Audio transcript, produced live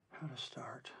how to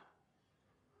start.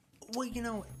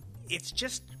 Well, it's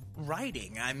just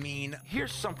writing. I mean,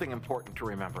 here's something important to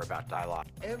remember about dialogue.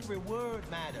 Every word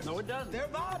matters. No, it doesn't. They're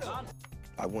vital.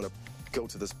 I want to go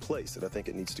to this place that I think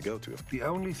it needs to go to. The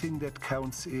only thing that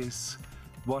counts is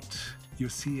what you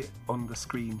see on the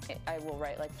screen. I will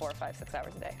write like 4 or 5, 6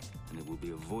 hours a day. And it will be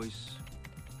a voice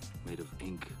made of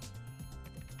ink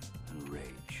and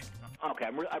rage. Okay,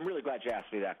 I'm really glad you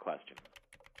asked me that question.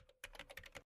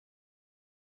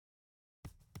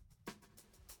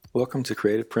 Welcome to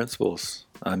Creative Principles.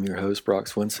 I'm your host, Brock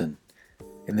Swinson.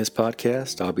 In this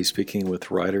podcast, I'll be speaking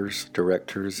with writers,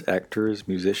 directors, actors,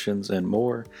 musicians, and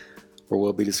more, where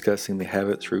we'll be discussing the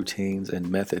habits, routines,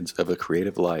 and methods of a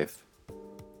creative life.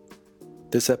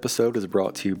 This episode is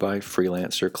brought to you by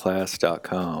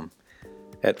freelancerclass.com.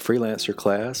 At Freelancer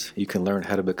Class, you can learn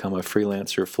how to become a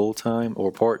freelancer full-time or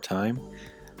part-time.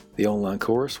 The online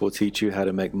course will teach you how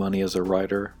to make money as a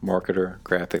writer, marketer,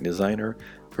 graphic designer,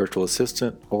 virtual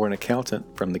assistant, or an accountant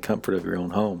from the comfort of your own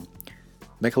home.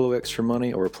 Make a little extra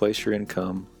money or replace your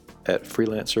income at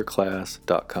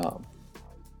freelancerclass.com.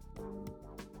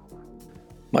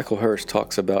 Michael Hirst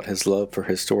talks about his love for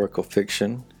historical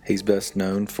fiction. He's best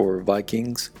known for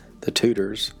Vikings, The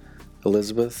Tudors,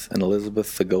 Elizabeth, and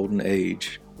Elizabeth the Golden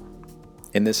Age.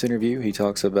 In this interview, he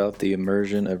talks about the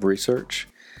immersion of research,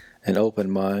 an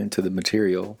open mind to the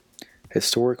material,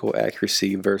 historical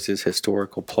accuracy versus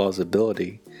historical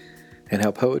plausibility, and how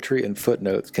poetry and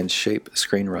footnotes can shape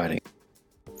screenwriting.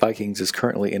 Vikings is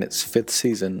currently in its 5th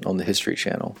season on the History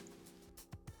Channel.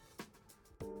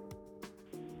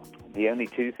 The only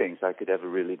 2 things I could ever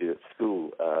really do at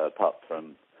school, apart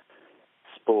from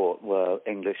sport, were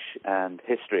English and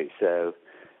history. So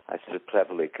I sort of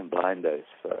cleverly combined those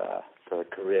for a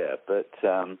career. But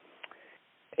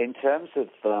in terms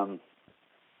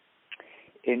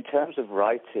of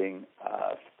writing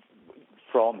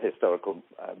from historical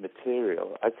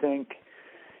material, I think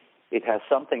it has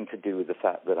something to do with the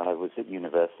fact that I was at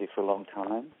university for a long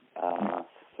time,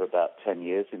 for about 10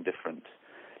 years in different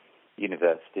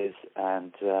universities,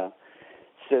 and so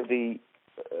the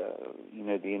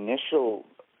initial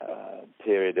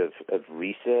period of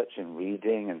research and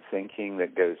reading and thinking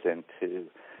that goes into,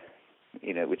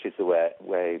 which is the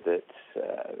way that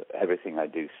everything I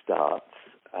do starts,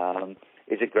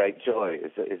 is a great joy,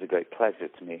 is a great pleasure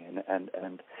to me,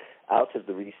 and out of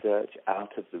the research,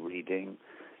 out of the reading,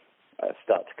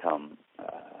 start to come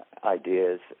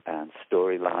ideas and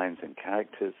storylines and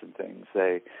characters and things.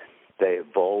 They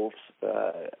evolve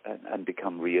and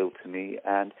become real to me,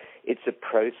 and it's a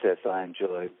process I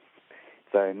enjoy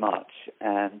very much,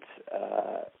 and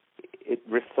it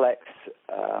reflects,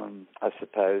 I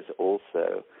suppose,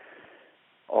 also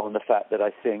on the fact that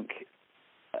I think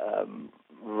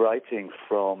writing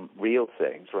from real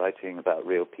things, writing about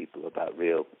real people, about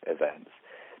real events,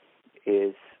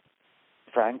 is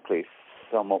frankly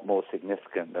somewhat more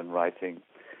significant than writing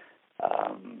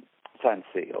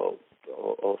fantasy or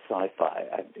sci-fi.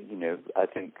 I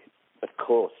think, of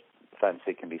course,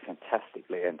 fantasy can be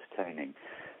fantastically entertaining,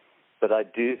 but I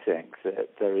do think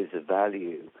that there is a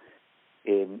value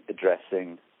in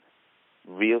addressing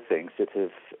real things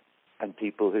and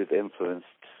people who've influenced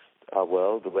our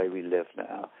world, the way we live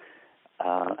now,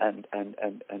 and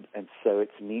so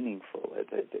it's meaningful.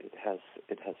 It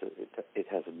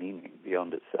has a meaning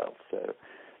beyond itself. So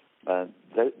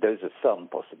those are some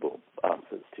possible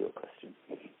answers to your question.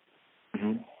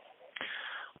 Mm-hmm.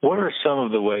 What are some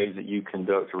of the ways that you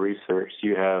conduct research? Do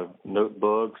you have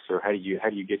notebooks, or how do you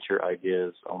get your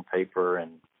ideas on paper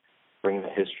and bring the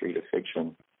history to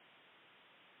fiction?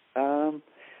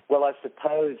 Well, I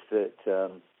suppose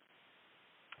that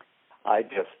I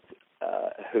just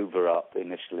hoover up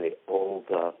initially all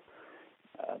the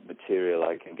material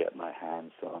I can get my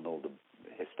hands on, all the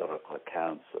historical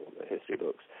accounts or the history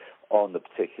books on the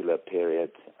particular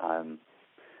period I'm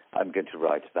going to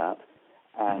write about.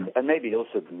 And maybe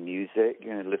also the music,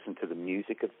 listen to the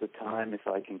music of the time if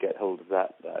I can get hold of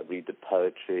that, read the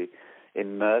poetry,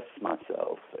 immerse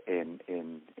myself in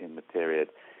the period,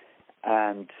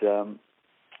 and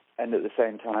at the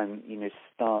same time,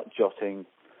 start jotting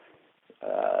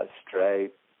stray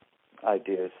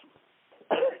ideas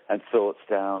and thoughts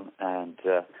down, and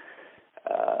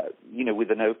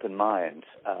with an open mind,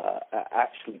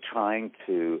 actually trying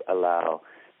to allow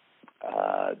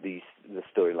the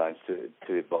storylines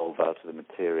to evolve out of the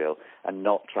material, and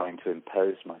not trying to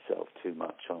impose myself too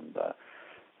much on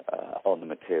the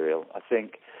material. I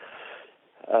think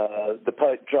the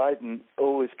poet Dryden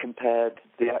always compared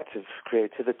the act of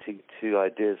creativity to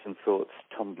ideas and thoughts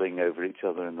tumbling over each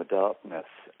other in the darkness,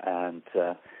 and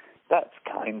that's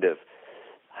kind of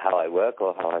how I work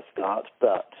or how I start.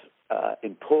 But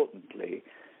importantly,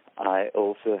 I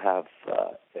also have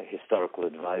a historical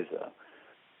advisor.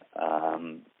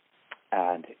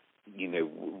 And,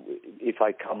 if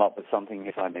I come up with something,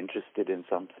 if I'm interested in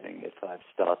something, if I've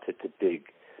started to dig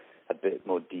a bit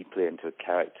more deeply into a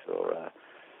character or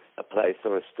a place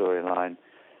or a storyline,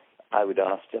 I would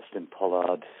ask Justin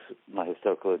Pollard, my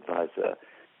historical advisor,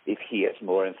 if he has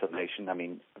more information. I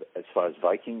mean, as far as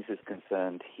Vikings is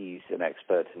concerned, he's an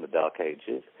expert in the Dark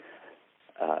Ages,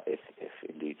 if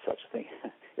indeed such a thing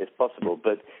is possible.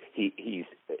 But he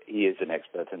is an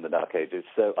expert in the Dark Ages,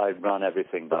 so I run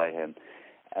everything by him,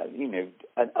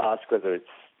 and ask whether it's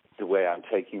the way I'm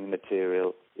taking the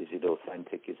material. Is it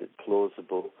authentic? Is it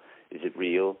plausible? Is it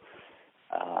real?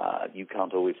 You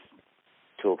can't always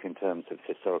talk in terms of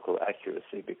historical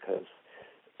accuracy because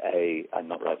A, I'm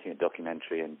not writing a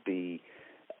documentary, and B,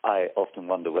 I often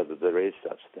wonder whether there is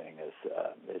such a thing as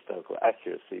historical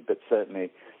accuracy, but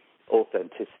certainly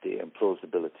authenticity and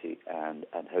plausibility and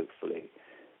hopefully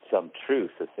some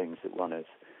truth are things that one is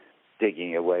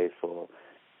digging away for.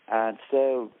 And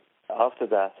so after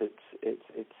that,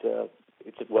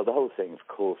 well, the whole thing, of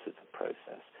course, is a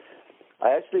process.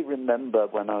 I actually remember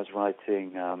when I was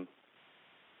writing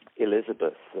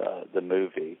Elizabeth, the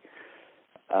movie,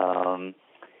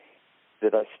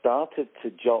 that I started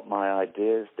to jot my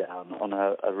ideas down on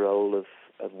a roll of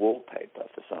wallpaper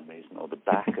for some reason, or the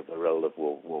back of a roll of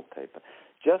wallpaper,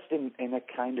 just in a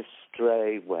kind of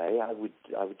stray way. I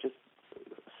would just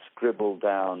scribble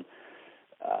down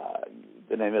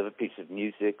the name of a piece of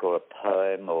music or a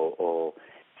poem or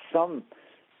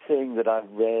something that I've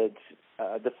read.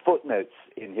 The footnotes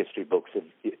in history books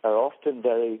are often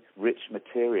very rich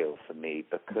material for me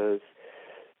because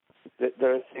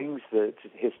there are things that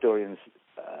historians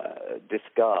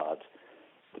discard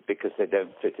because they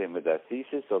don't fit in with their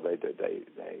thesis, or they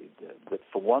that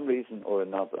for one reason or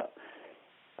another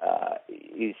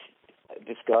is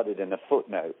discarded in a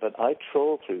footnote. But I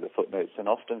trawl through the footnotes and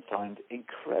often find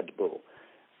incredible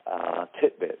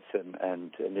tidbits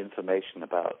and information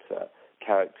about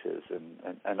characters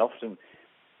and often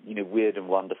weird and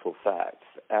wonderful facts.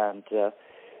 And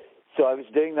so I was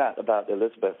doing that about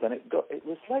Elizabeth, and it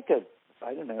was like an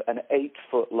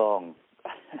 8-foot long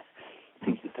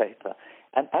piece of paper.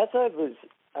 And as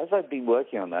I've been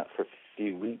working on that for a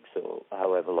few weeks or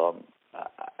however long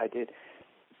I did,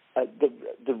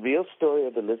 the real story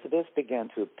of Elizabeth began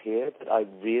to appear. That I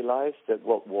realized that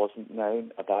what wasn't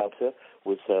known about her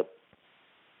was her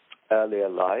earlier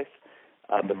life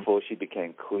before she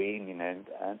became queen, and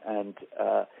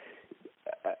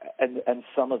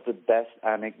some of the best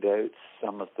anecdotes,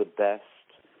 some of the best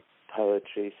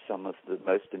poetry, some of the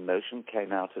most emotion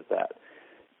came out of that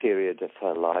period of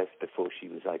her life before she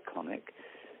was iconic.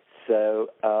 So,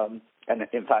 and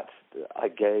in fact, I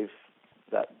gave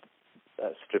that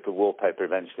strip of wallpaper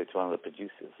eventually to one of the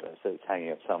producers, so it's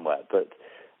hanging up somewhere. But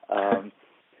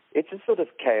it's a sort of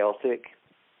chaotic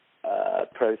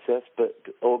process, but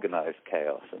organized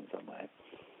chaos in some way.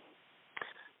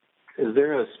 Is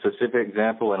there a specific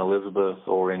example in Elizabeth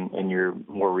or in your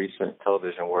more recent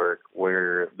television work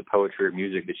where the poetry or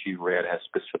music that you've read has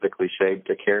specifically shaped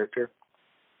a character?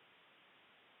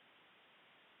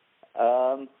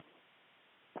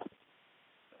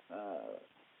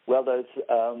 Well,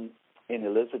 there's in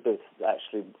Elizabeth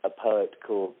actually a poet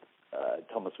called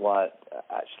Thomas Wyatt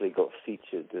actually got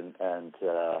featured, and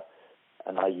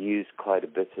I used quite a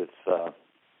bit of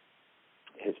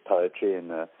his poetry in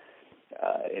the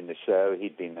show.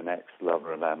 He'd been an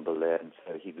ex-lover of Anne Boleyn,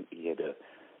 so he had a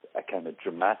kind of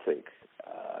dramatic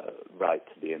right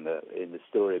to be in the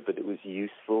story. But it was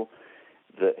useful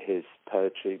that his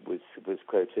poetry was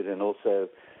quoted, and also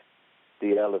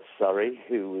the Earl of Surrey,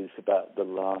 who was about the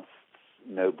last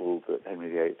noble that Henry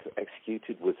VIII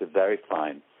executed, was a very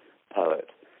fine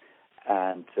poet.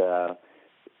 And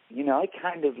I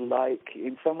kind of like,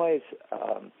 in some ways,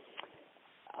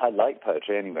 I like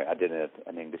poetry anyway. I did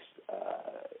an English,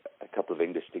 a couple of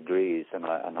English degrees, and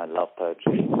I love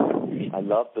poetry. I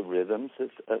love the rhythms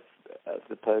of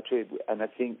the poetry, and I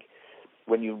think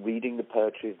when you're reading the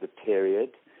poetry of the period,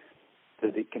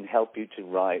 that it can help you to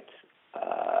write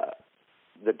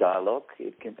the dialogue.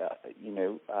 It can,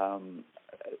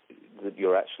 that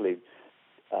you're actually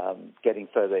getting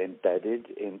further embedded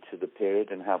into the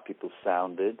period and how people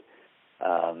sounded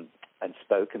and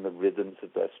spoke, and the rhythms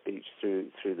of their speech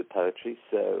through the poetry.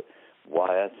 So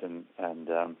Wyatt and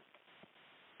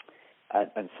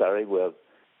Surrey were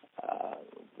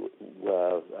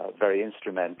very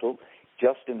instrumental,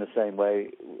 just in the same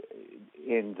way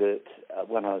in that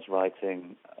when I was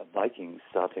writing Vikings,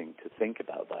 starting to think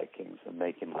about Vikings and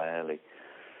making my early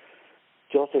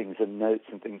jottings and notes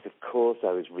and things, of course,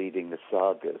 I was reading the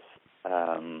sagas,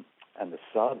 and the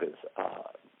sagas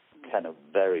are kind of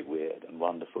very weird and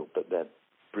wonderful, but they're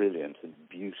brilliant and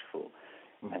beautiful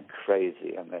and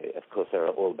crazy, and they, of course, they're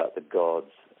all about the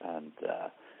gods and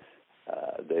the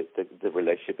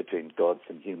relationship between gods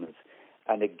and humans.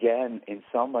 And again, in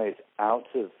some ways, out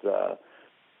of the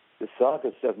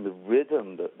sagas and the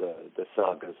rhythm that the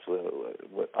sagas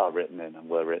are written in and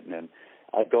were written in,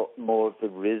 I got more of the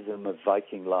rhythm of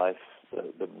Viking life,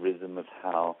 the rhythm of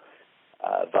how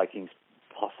Vikings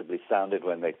possibly sounded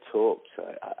when they talked.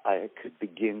 I could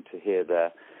begin to hear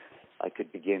their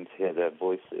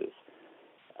voices.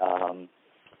 And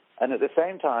at the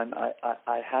same time,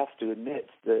 I have to admit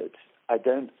that I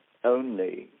don't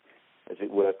only, as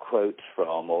it were, quote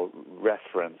from or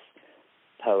reference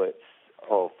poets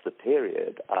of the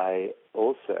period. I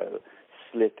also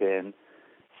slip in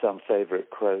some favorite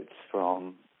quotes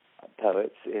from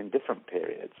poets in different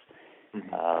periods.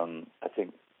 I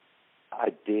think I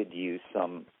did use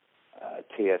some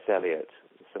T.S. Eliot,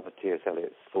 some of T.S.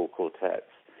 Eliot's full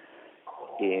quartets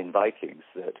in Vikings,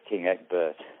 that King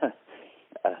Egbert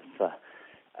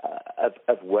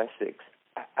of Wessex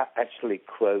actually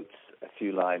quotes a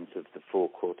few lines of the four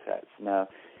quartets. Now,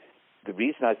 the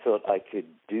reason I thought I could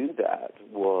do that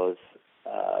was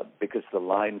because the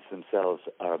lines themselves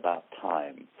are about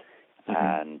time,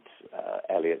 and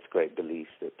Eliot's great belief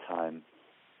that time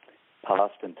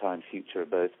past and time future are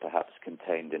both perhaps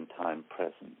contained in time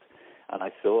present. And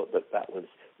I thought that was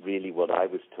really what I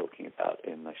was talking about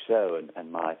in my show,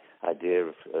 and my idea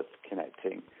of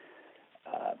connecting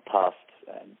past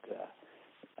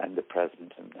and the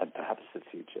present and perhaps the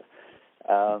future.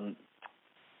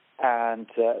 And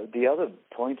the other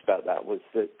point about that was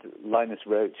that Linus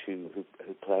Roache, who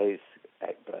plays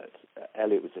Egbert,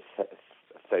 Eliot was a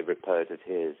favorite poet of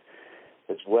his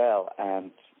as well,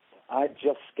 and I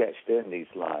just sketched in these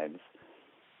lines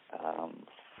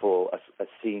for a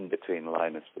scene between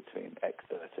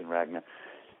Egbert and Ragnar,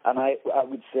 and I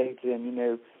would say to him, you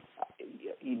know,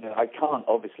 I can't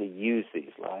obviously use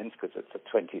these lines because it's a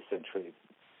 20th century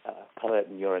poet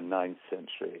and you're a 9th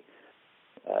century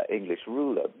English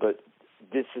ruler, but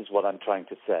this is what I'm trying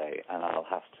to say, and I'll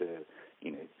have to,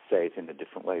 say it in a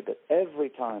different way. But every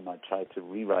time I tried to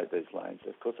rewrite those lines,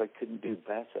 of course I couldn't do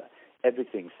better.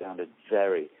 Everything sounded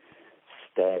very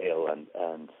stale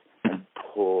and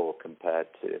poor compared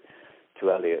to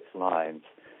Eliot's lines.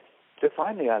 So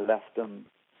finally I left them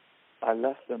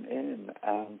in,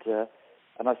 and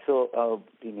I thought,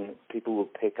 people will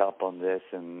pick up on this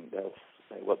and they'll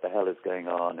say, what the hell is going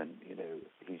on? And,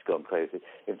 he's gone crazy.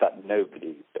 In fact,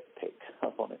 nobody picked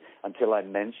up on it until I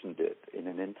mentioned it in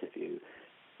an interview.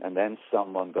 And then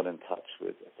someone got in touch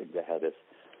with, I think, the head of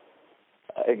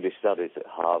English Studies at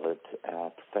Harvard,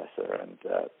 professor, and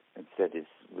said,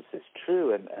 was this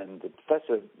true? And the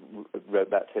professor wrote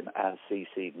back to him and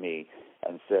CC'd me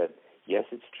and said, yes,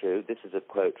 it's true. This is a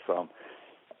quote from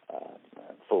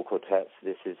Four Quartets.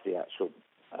 This is the actual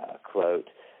quote.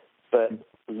 But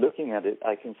looking at it,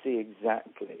 I can see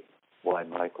exactly why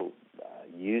Michael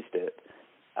used it.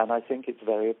 And I think it's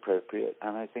very appropriate,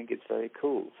 and I think it's very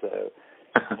cool. So,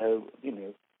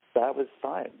 that was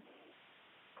fine.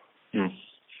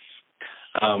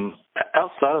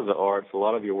 Outside of the arts, a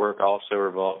lot of your work also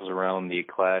revolves around the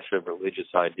clash of religious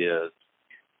ideas.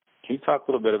 Can you talk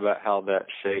a little bit about how that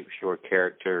shapes your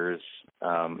characters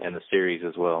and the series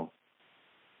as well?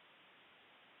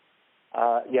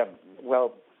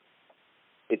 Well,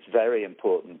 it's very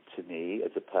important to me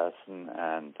as a person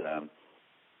and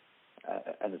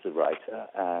as a writer,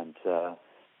 and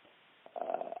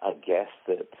I guess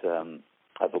that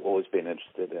I've always been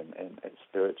interested in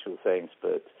spiritual things,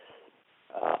 but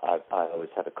I always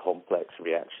had a complex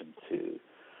reaction to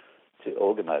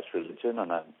organized religion,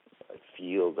 and I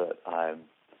feel that I'm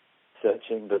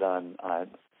searching, but I'm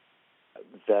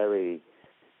very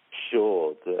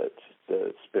sure that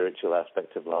the spiritual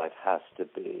aspect of life has to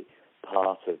be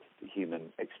part of the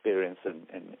human experience in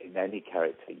any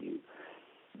character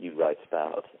you write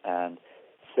about. And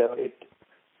so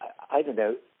I don't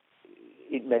know,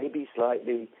 it may be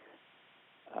slightly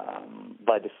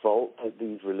by default that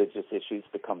these religious issues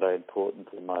become very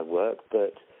important in my work,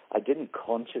 but I didn't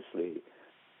consciously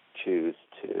choose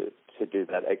to do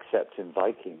that, except in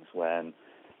Vikings, when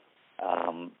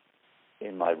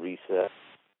in my research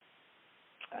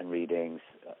and readings,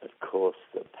 of course,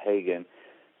 the pagan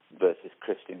versus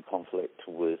Christian conflict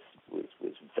was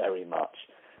very much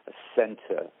a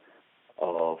center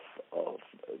of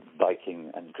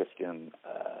Viking and Christian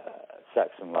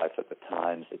Saxon life at the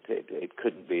times. It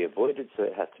couldn't be avoided, so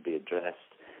it had to be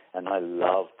addressed. and I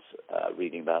loved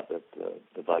reading about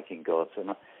the Viking gods,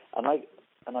 and I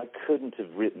couldn't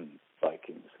have written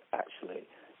Vikings actually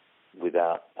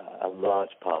without a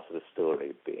large part of the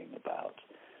story being about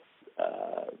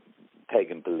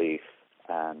pagan belief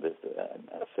and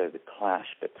so the clash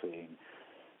between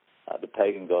the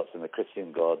pagan gods and the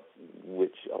Christian god,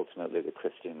 which ultimately the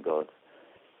Christian god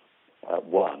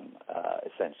won,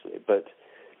 essentially. But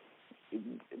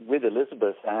with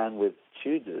Elizabeth and with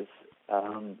Tudors,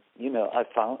 I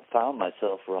found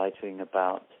myself writing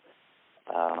about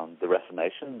the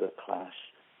Reformation, the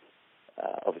clash,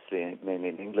 obviously mainly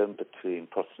in England, between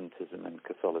Protestantism and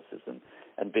Catholicism,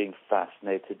 and being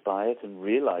fascinated by it and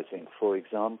realizing, for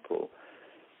example,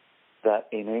 that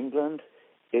in England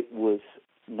it was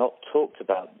not talked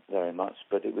about very much,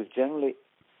 but it was generally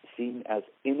seen as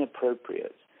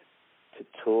inappropriate to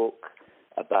talk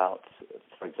about,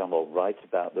 for example, write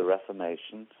about the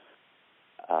Reformation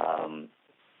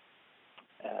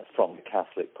from the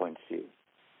Catholic point of view.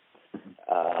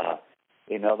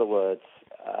 In other words,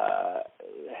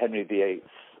 Henry VIII's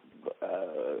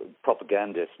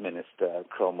propagandist minister,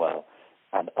 Cromwell,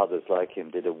 and others like him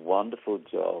did a wonderful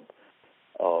job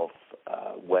of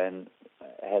when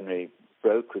Henry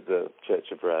broke with the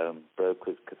Church of Rome, broke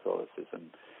with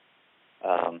Catholicism,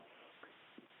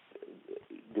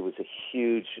 there was a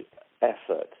huge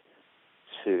effort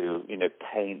to,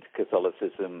 paint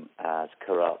Catholicism as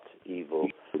corrupt, evil,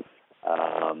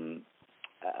 and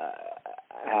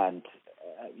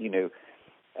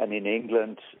in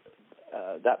England,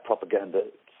 that propaganda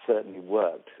certainly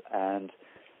worked. And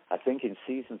I think in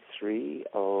season 3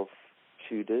 of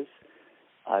Tudors,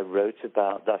 I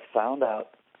found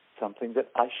out something that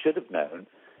I should have known,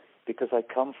 because I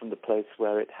come from the place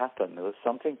where it happened. There was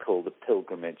something called the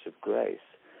Pilgrimage of Grace,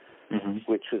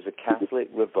 which was a Catholic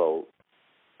revolt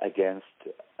against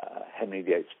Henry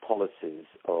VIII's policies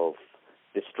of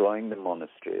destroying the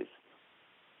monasteries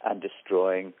and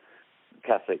destroying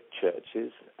Catholic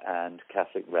churches and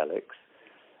Catholic relics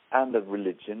and the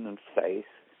religion and faith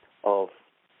of,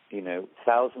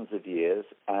 thousands of years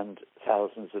and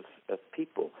thousands of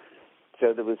people.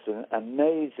 So there was an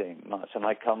amazing march, and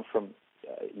I come from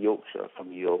Yorkshire,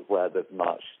 from York, where the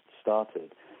march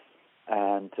started,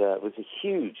 and it was a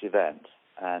huge event,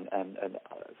 and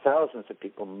thousands of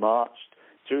people marched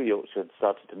through Yorkshire and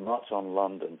started to march on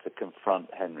London to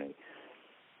confront Henry,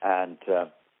 and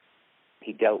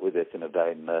he dealt with it in a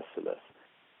very merciless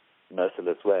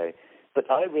way. But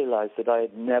I realized that I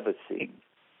had never seen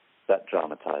that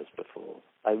dramatized before.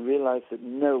 I realized that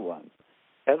no one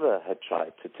ever had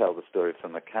tried to tell the story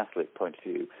from a Catholic point of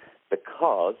view,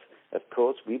 because, of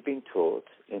course, we've been taught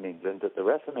in England that the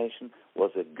Reformation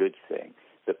was a good thing,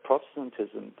 that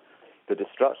Protestantism, the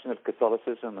destruction of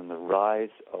Catholicism and the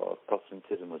rise of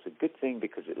Protestantism was a good thing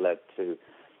because it led to,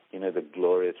 the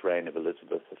glorious reign of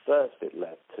Elizabeth I. It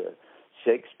led to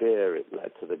Shakespeare. It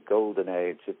led to the Golden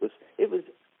Age. It was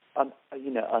an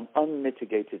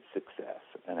unmitigated success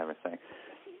and everything.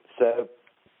 So,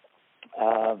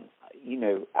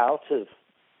 out of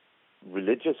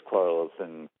religious quarrels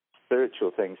and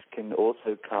spiritual things can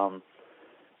also come,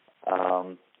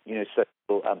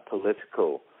 social and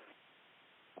political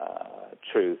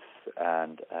truths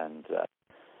and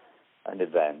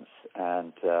events,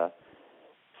 and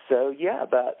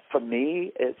but for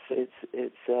me, it's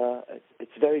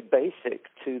very basic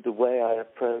to the way I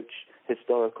approach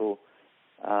historical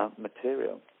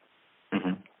material.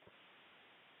 Mm-hmm.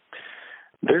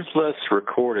 There's less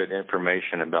recorded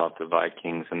information about the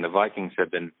Vikings, and the Vikings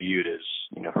have been viewed as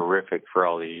horrific for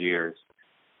all these years.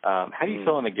 How do you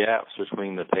fill in the gaps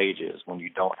between the pages when you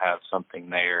don't have something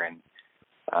there? And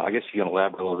I guess you can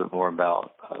elaborate a little bit more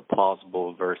about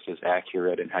plausible versus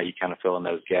accurate, and how you kind of fill in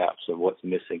those gaps of what's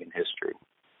missing in history.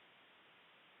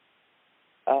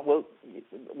 Well,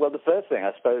 the first thing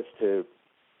I suppose to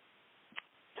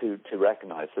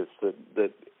recognize is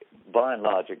that by and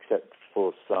large, except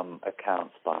for some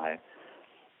accounts by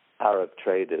Arab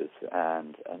traders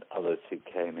and others who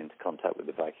came into contact with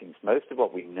the Vikings, most of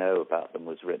what we know about them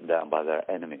was written down by their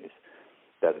enemies.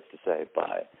 That is to say,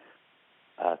 by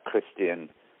Christian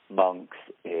monks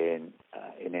in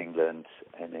England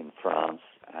and in France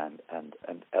and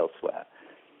elsewhere,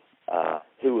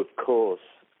 who of course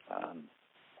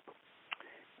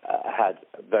had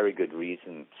very good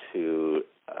reason to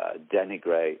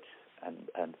denigrate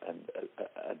and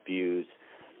abuse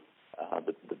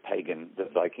the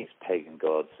Vikings' pagan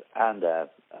gods and their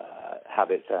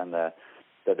habits and their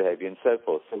behavior and so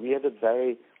forth. So we had a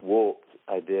very warped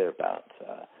idea about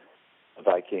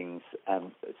Vikings,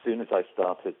 and as soon as I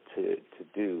started to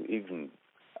do even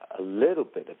a little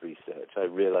bit of research, I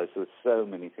realized there were so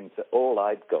many things that all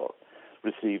I'd got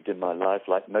received in my life,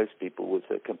 like most people, was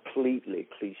a completely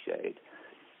cliched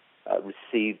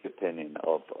received opinion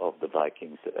of the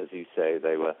Vikings. As you say,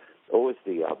 they were always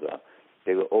the other.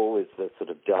 They were always the sort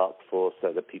of dark force,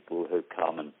 so the people who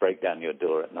come and break down your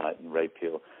door at night and rape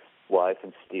your wife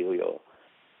and steal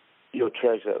your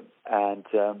treasure. And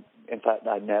in fact,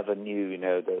 I never knew,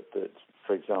 that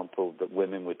for example, that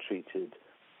women were treated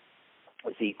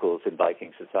as equals in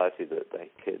Viking society, that they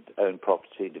could own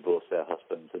property, divorce their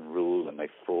husbands, and rule, and they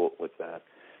fought with their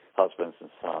husbands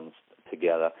and sons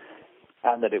together,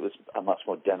 and that it was a much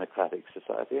more democratic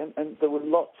society. And there were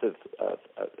lots of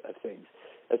things.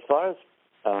 As far as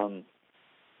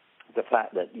the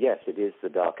fact that, yes, it is the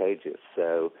Dark Ages,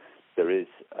 so there is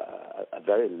a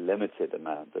very limited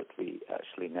amount that we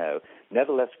actually know.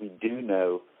 Nevertheless, we do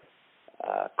know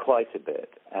quite a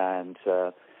bit. And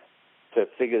so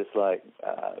figures like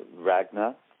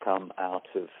Ragnar come out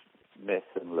of myth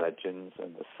and legends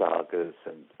and the sagas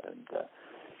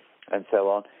and so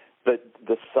on. But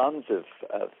the sons of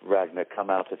Ragnar come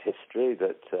out of history,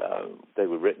 that they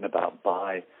were written about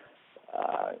by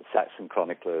Saxon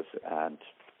chroniclers and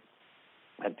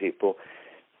people.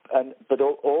 But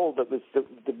all that was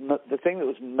the thing that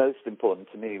was most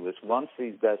important to me was once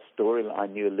their story, I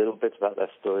knew a little bit about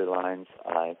their storylines.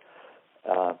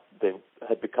 They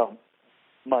had become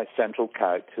my central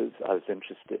characters. I was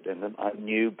interested in them. I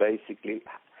knew basically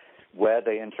where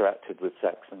they interacted with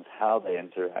Saxons, how they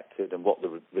interacted, and what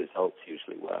the results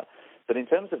usually were. But in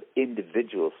terms of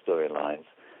individual storylines,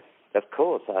 of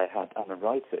course, I'm a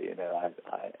writer.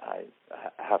 I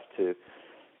have to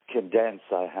condense.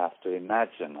 I have to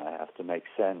imagine. I have to make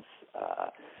sense.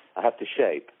 I have to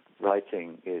shape.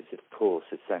 Writing is, of course,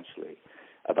 essentially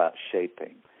about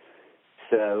shaping.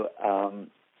 So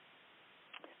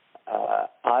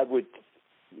I would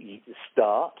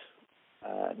start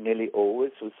nearly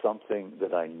always with something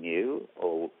that I knew,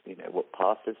 or what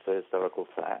passes for historical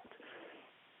fact,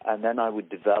 and then I would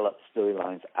develop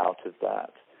storylines out of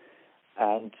that.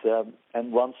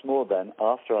 And once more, then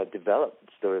after I developed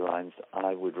storylines,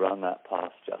 I would run that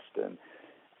past Justin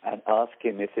and ask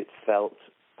him if it felt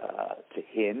to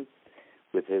him,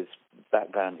 with his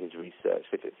background, his research,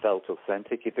 if it felt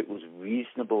authentic, if it was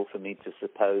reasonable for me to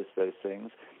suppose those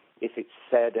things, if it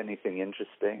said anything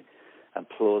interesting and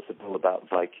plausible about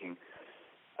Viking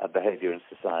behavior in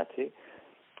society.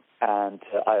 And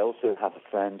I also have a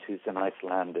friend who's an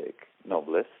Icelandic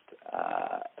novelist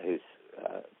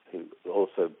who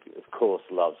also, of course,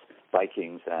 loves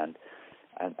Vikings and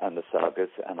the sagas,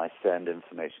 and I send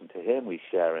information to him. We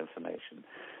share information.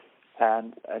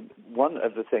 And one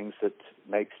of the things that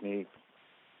makes me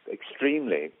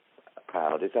extremely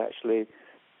proud is actually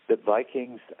that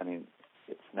Vikings,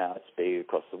 it's big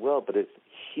across the world, but it's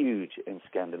huge in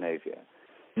Scandinavia,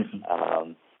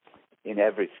 in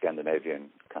every Scandinavian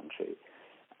country.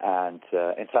 And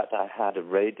in fact, I had a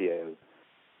radio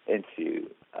interview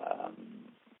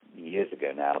years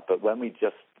ago now, but when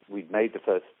we'd made the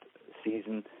first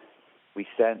season, we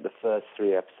sent the first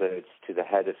 3 episodes to the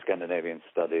head of Scandinavian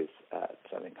Studies at,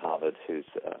 I think, Harvard, who's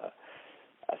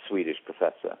a Swedish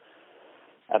professor.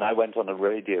 And I went on a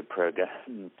radio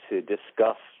program to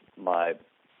discuss my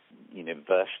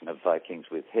version of Vikings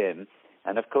with him.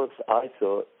 And, of course, I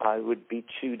thought I would be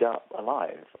chewed up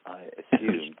alive. I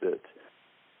assumed that,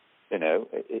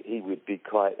 he would be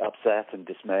quite upset and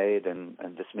dismayed and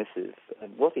dismissive.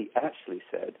 And what he actually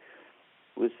said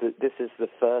was that this is the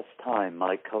first time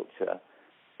my culture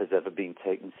has ever been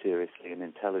taken seriously and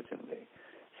intelligently.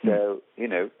 So,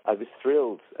 I was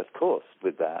thrilled, of course,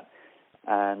 with that.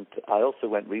 And I also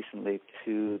went recently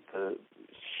to the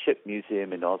ship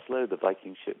museum in Oslo, the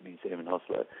Viking ship museum in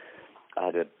Oslo. I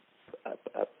had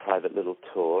a private little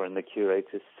tour, and the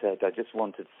curator said, I just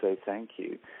wanted to say thank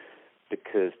you,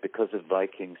 because of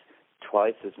Vikings,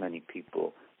 twice as many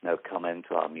people now come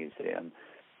into our museum.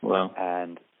 Wow.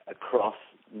 And across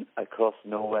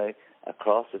Norway,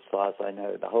 across, as far as I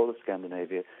know, the whole of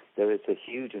Scandinavia, there is a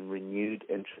huge and renewed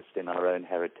interest in our own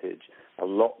heritage. A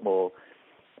lot more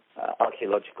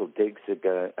archaeological digs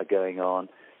are going on,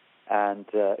 and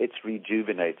it's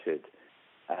rejuvenated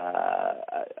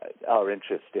our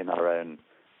interest in our own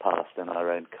past and our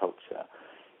own culture.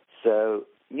 So,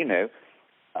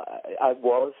 I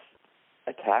was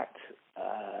attacked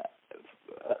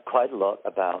quite a lot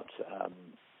about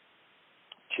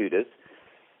Tudors,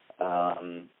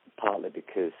 partly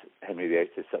because Henry VIII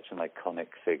is such an iconic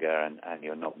figure, and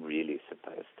you're not really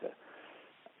supposed to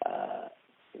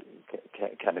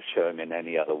kind of show him in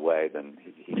any other way than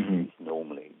he's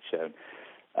normally shown.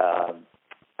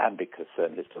 And because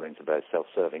certain historians are very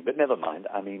self-serving. But never mind.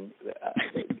 I mean, the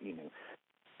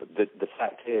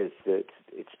fact is that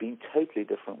it's been totally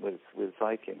different with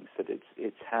Vikings. That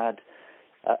it's had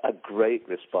a great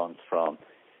response from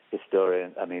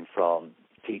historians. I mean, from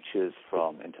teachers,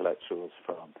 from intellectuals,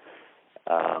 from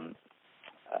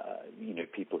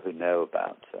people who know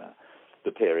about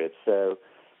the period. So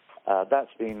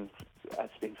that's been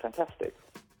fantastic.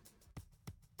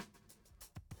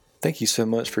 Thank you so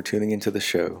much for tuning into the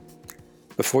show.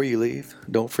 Before you leave,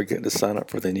 don't forget to sign up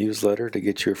for the newsletter to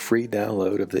get your free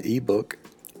download of the ebook,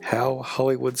 How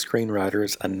Hollywood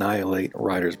Screenwriters Annihilate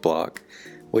Writer's Block,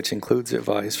 which includes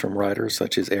advice from writers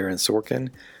such as Aaron Sorkin,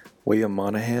 William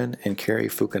Monahan, and Cary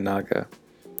Fukunaga.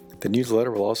 The newsletter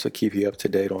will also keep you up to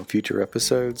date on future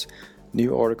episodes,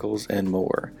 new articles, and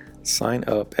more. Sign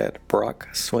up at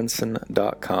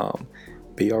brockswinson.com,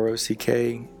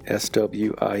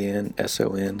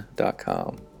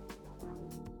 BrockSwinson.com.